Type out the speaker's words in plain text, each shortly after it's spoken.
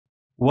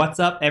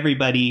What's up,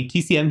 everybody?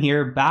 TCM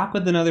here, back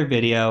with another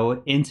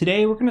video. And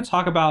today we're going to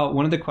talk about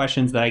one of the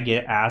questions that I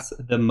get asked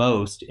the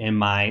most in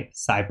my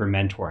cyber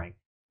mentoring,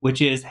 which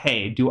is,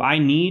 hey, do I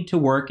need to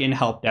work in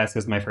help desk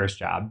as my first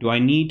job? Do I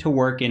need to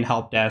work in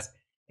help desk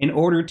in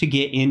order to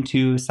get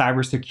into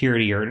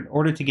cybersecurity or in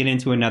order to get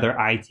into another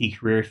IT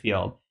career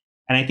field?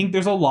 And I think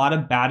there's a lot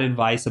of bad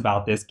advice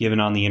about this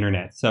given on the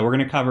internet. So we're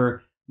going to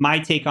cover my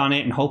take on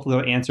it and hopefully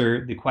it'll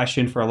answer the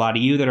question for a lot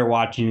of you that are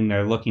watching and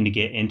they're looking to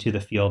get into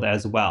the field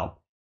as well.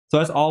 So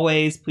as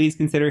always, please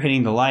consider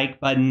hitting the like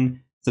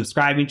button,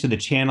 subscribing to the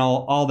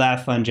channel, all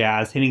that fun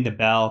jazz, hitting the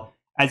bell.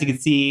 As you can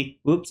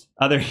see,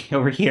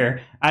 over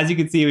here, as you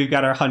can see, we've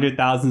got our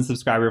 100,000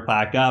 subscriber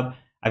plaque up.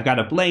 I've got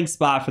a blank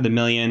spot for the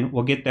million.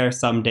 We'll get there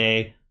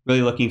someday.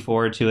 Really looking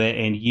forward to it.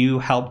 And you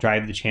help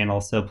drive the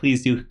channel. So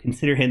please do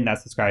consider hitting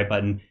that subscribe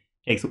button.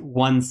 It takes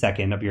 1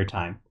 second of your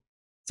time.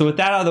 So with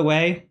that out of the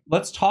way,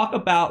 let's talk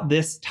about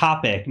this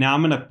topic. Now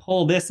I'm going to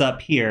pull this up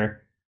here.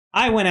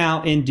 I went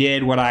out and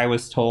did what I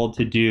was told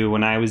to do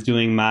when I was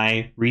doing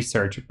my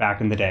research back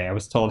in the day. I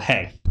was told,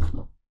 hey,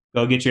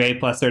 go get your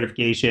A+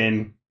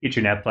 certification, get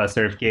your Net+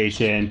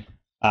 certification,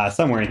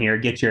 somewhere in here,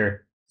 get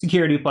your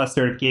Security+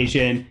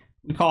 certification.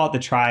 We call it the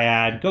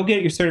triad. Go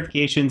get your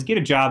certifications, get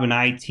a job in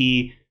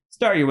IT,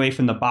 start your way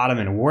from the bottom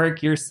and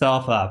work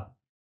yourself up.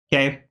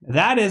 Okay,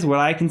 that is what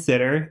I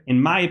consider, in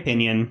my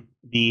opinion,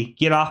 the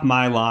get off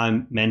my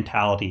lawn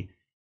mentality.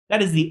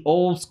 That is the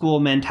old school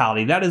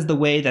mentality. That is the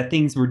way that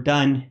things were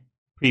done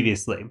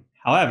previously.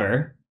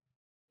 However,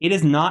 it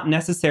is not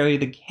necessarily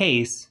the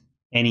case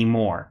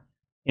anymore.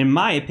 In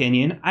my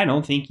opinion, I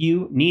don't think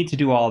you need to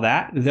do all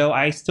that, though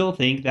I still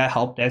think that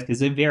help desk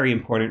is a very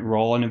important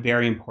role and a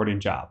very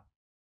important job.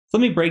 So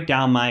let me break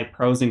down my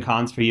pros and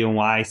cons for you and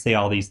why I say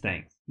all these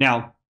things.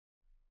 Now,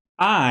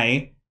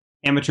 I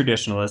am a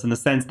traditionalist in the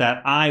sense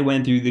that I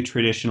went through the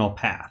traditional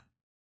path.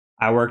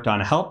 I worked on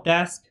a help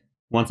desk.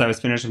 Once I was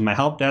finished with my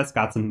help desk,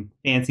 got some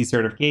fancy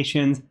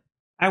certifications,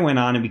 I went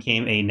on and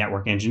became a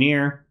network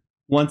engineer.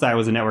 Once I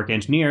was a network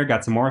engineer,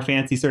 got some more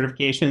fancy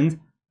certifications,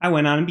 I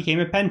went on and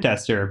became a pen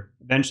tester.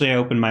 Eventually, I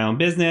opened my own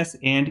business,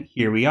 and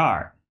here we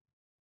are.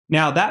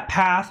 Now, that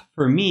path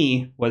for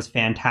me was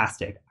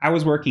fantastic. I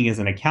was working as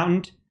an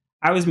accountant.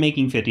 I was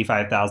making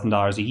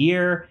 $55,000 a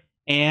year,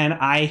 and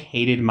I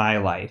hated my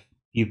life.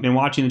 If you've been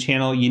watching the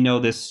channel, you know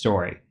this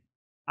story.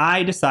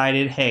 I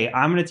decided, hey,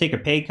 I'm going to take a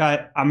pay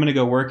cut. I'm going to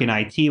go work in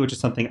IT, which is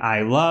something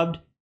I loved.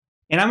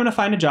 And I'm going to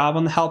find a job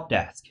on the help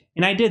desk.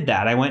 And I did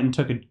that. I went and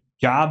took a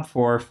job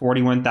for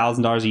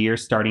 $41,000 a year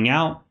starting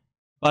out,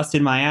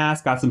 busted my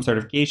ass, got some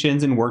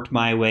certifications, and worked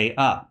my way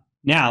up.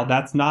 Now,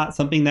 that's not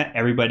something that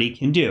everybody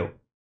can do.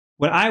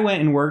 When I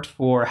went and worked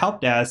for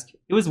help desk,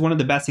 it was one of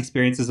the best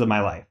experiences of my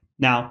life.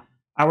 Now,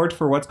 I worked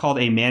for what's called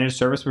a managed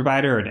service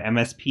provider, or an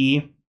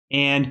MSP.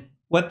 And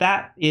what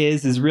that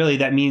is really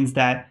that means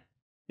that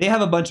they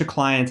have a bunch of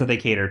clients that they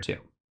cater to.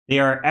 They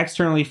are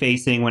externally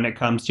facing when it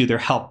comes to their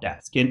help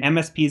desk. And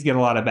MSPs get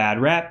a lot of bad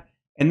rep,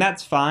 and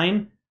that's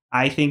fine.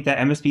 I think that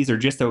MSPs are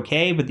just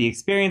okay, but the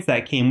experience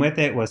that came with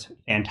it was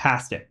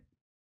fantastic.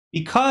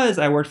 Because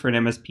I worked for an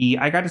MSP,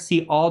 I got to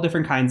see all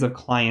different kinds of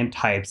client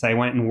types. I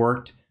went and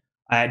worked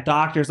at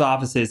doctor's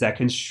offices, at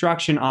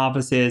construction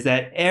offices,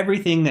 at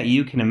everything that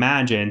you can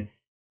imagine.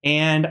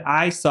 And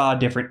I saw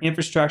different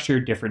infrastructure,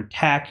 different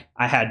tech.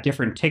 I had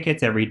different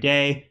tickets every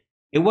day.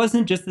 It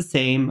wasn't just the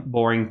same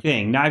boring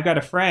thing. Now, I've got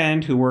a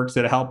friend who works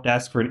at a help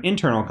desk for an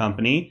internal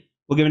company.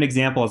 We'll give an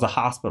example as a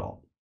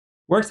hospital.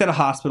 Works at a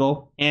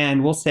hospital,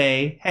 and we'll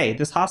say, hey,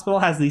 this hospital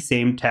has the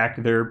same tech.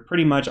 They're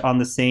pretty much on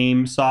the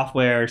same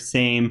software,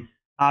 same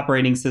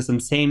operating system,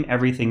 same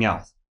everything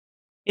else.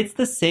 It's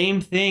the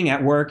same thing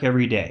at work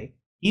every day.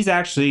 He's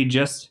actually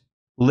just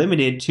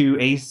limited to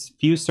a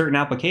few certain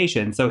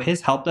applications. So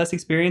his help desk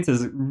experience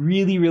is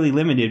really, really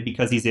limited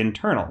because he's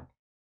internal.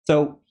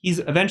 So he's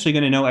eventually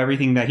going to know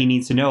everything that he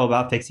needs to know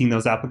about fixing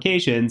those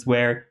applications,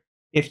 where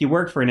if you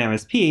work for an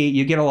MSP,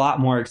 you get a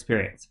lot more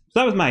experience. So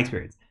that was my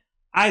experience.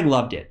 I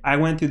loved it. I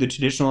went through the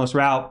traditionalist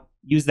route,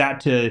 used that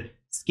to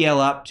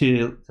scale up,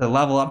 to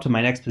level up to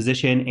my next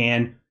position,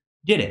 and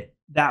did it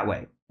that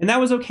way. And that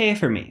was okay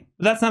for me.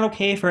 But that's not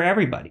okay for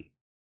everybody.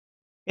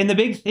 And the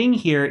big thing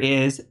here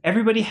is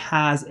everybody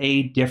has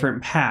a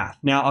different path.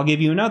 Now, I'll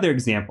give you another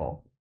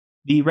example.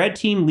 The red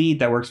team lead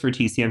that works for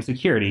TCM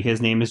Security,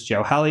 his name is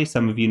Joe Helly.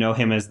 Some of you know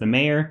him as the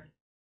mayor.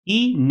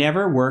 He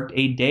never worked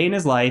a day in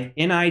his life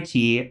in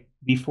IT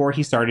before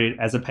he started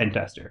as a pen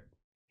tester.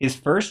 His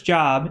first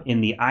job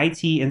in the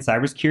IT and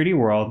cybersecurity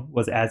world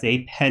was as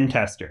a pen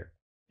tester.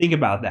 Think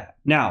about that.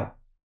 Now,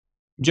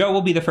 Joe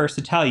will be the first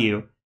to tell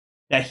you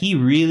that he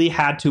really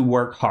had to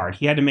work hard.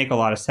 He had to make a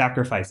lot of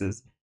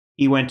sacrifices.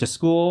 He went to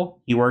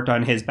school. He worked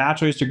on his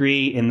bachelor's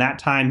degree. In that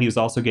time, he was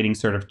also getting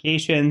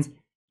certifications.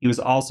 He was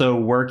also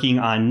working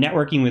on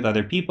networking with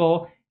other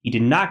people. He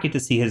did not get to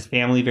see his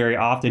family very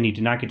often. He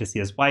did not get to see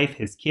his wife,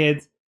 his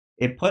kids.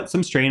 It put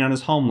some strain on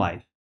his home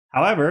life.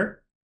 However,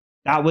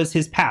 that was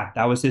his path.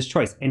 That was his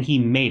choice, and he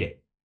made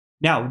it.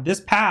 Now,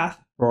 this path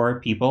for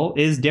people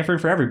is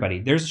different for everybody.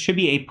 There should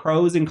be a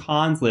pros and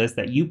cons list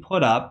that you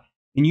put up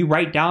and you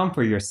write down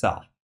for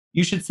yourself.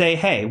 You should say,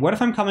 hey, what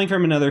if I'm coming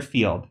from another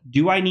field?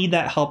 Do I need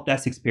that help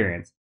desk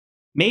experience?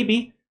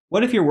 Maybe.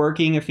 What if you're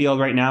working a field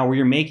right now where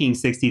you're making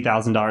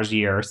 $60,000 a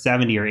year or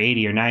 70 or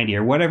 80 or 90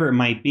 or whatever it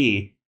might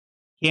be?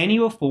 Can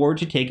you afford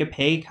to take a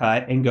pay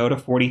cut and go to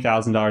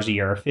 $40,000 a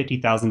year or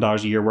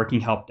 $50,000 a year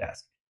working help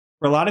desk?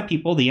 For a lot of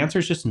people, the answer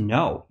is just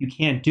no, you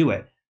can't do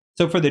it.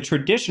 So for the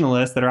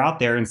traditionalists that are out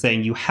there and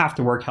saying you have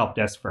to work help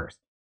desk first,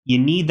 you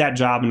need that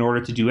job in order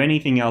to do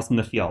anything else in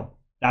the field,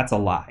 that's a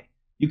lie.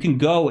 You can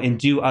go and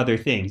do other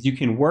things. You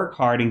can work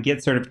hard and get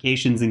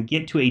certifications and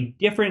get to a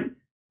different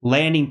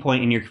landing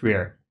point in your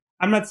career.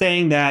 I'm not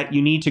saying that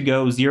you need to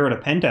go 0 to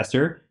pen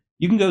tester.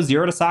 You can go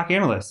 0 to SOC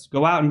analyst.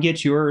 Go out and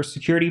get your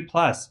security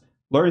plus,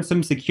 learn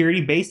some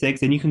security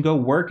basics, and you can go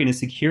work in a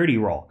security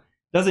role.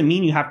 Doesn't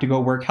mean you have to go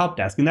work help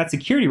desk. And that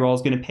security role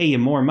is going to pay you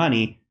more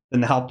money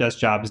than the help desk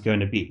job is going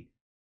to be.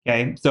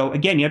 Okay. So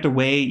again, you have to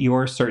weigh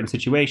your certain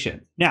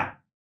situations. Now,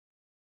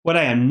 what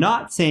I am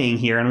not saying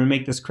here, and I'm going to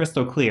make this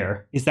crystal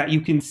clear, is that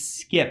you can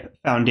skip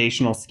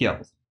foundational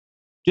skills.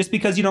 Just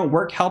because you don't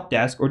work help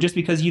desk or just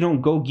because you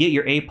don't go get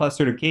your A+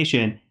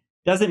 certification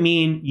doesn't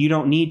mean you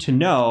don't need to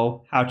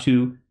know how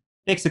to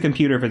fix a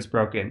computer if it's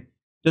broken.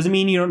 Doesn't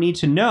mean you don't need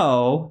to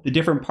know the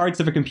different parts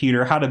of a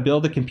computer, how to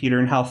build a computer,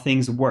 and how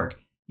things work.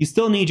 You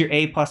still need your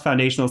A+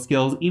 foundational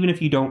skills, even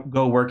if you don't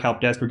go work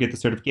help desk or get the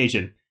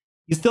certification.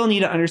 You still need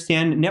to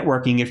understand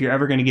networking if you're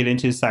ever going to get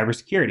into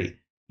cybersecurity.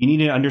 You need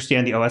to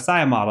understand the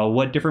OSI model,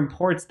 what different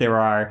ports there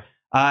are,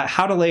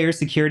 how to layer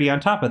security on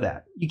top of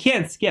that. You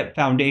can't skip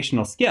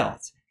foundational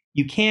skills.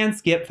 You can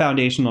skip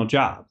foundational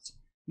jobs.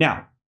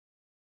 Now,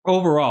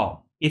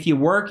 overall, if you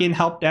work in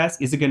help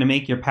desk, is it going to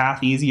make your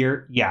path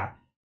easier? Yeah.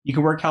 You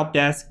can work help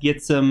desk,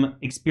 get some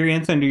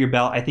experience under your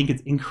belt. I think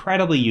it's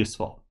incredibly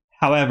useful.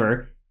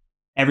 However,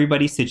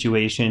 everybody's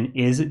situation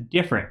is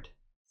different.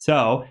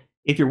 So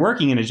if you're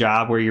working in a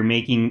job where you're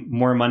making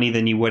more money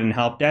than you would in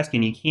help desk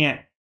and you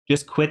can't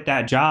just quit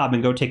that job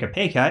and go take a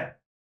pay cut,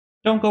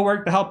 don't go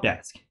work the help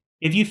desk.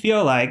 If you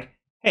feel like,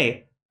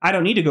 hey, I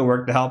don't need to go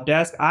work the help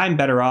desk, I'm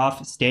better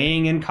off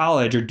staying in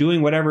college or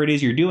doing whatever it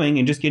is you're doing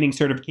and just getting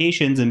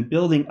certifications and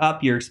building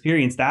up your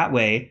experience that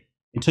way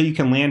until you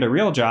can land a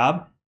real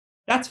job,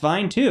 that's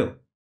fine too.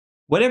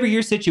 Whatever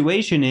your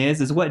situation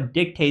is what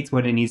dictates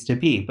what it needs to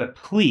be. But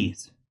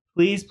please,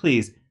 please,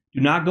 please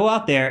do not go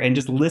out there and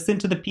just listen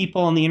to the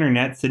people on the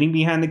internet sitting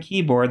behind the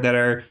keyboard that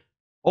are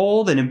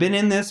old and have been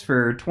in this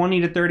for 20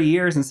 to 30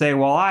 years and say,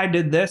 well, I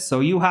did this,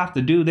 so you have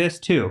to do this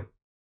too.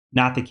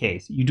 Not the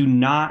case. You do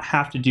not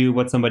have to do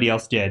what somebody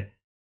else did.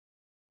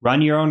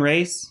 Run your own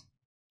race,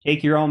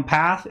 take your own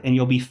path, and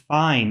you'll be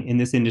fine in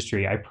this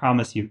industry. I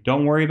promise you.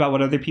 Don't worry about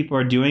what other people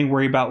are doing.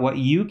 Worry about what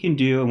you can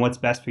do and what's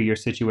best for your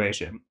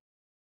situation.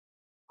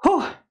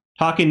 Whew.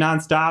 Talking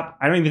nonstop.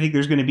 I don't even think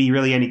there's going to be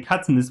really any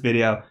cuts in this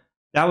video.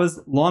 That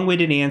was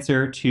long-winded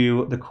answer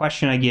to the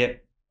question I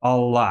get a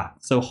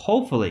lot. So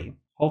hopefully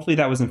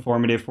that was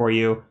informative for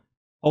you.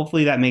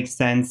 Hopefully that makes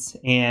sense.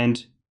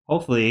 And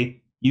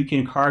hopefully you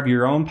can carve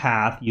your own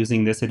path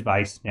using this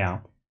advice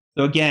now.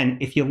 So again,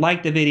 if you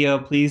liked the video,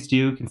 please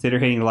do consider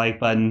hitting the like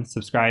button,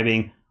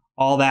 subscribing,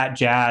 all that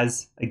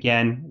jazz.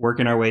 Again,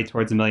 working our way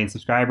towards 1 million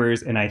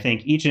subscribers. And I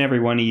thank each and every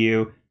one of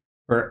you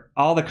for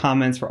all the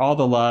comments, for all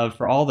the love,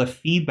 for all the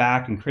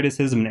feedback and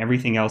criticism and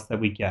everything else that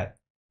we get.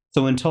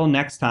 So until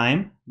next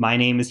time, my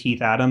name is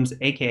Heath Adams,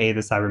 aka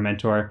the Cyber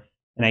Mentor,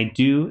 and I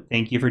do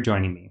thank you for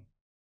joining me.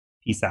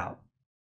 Peace out.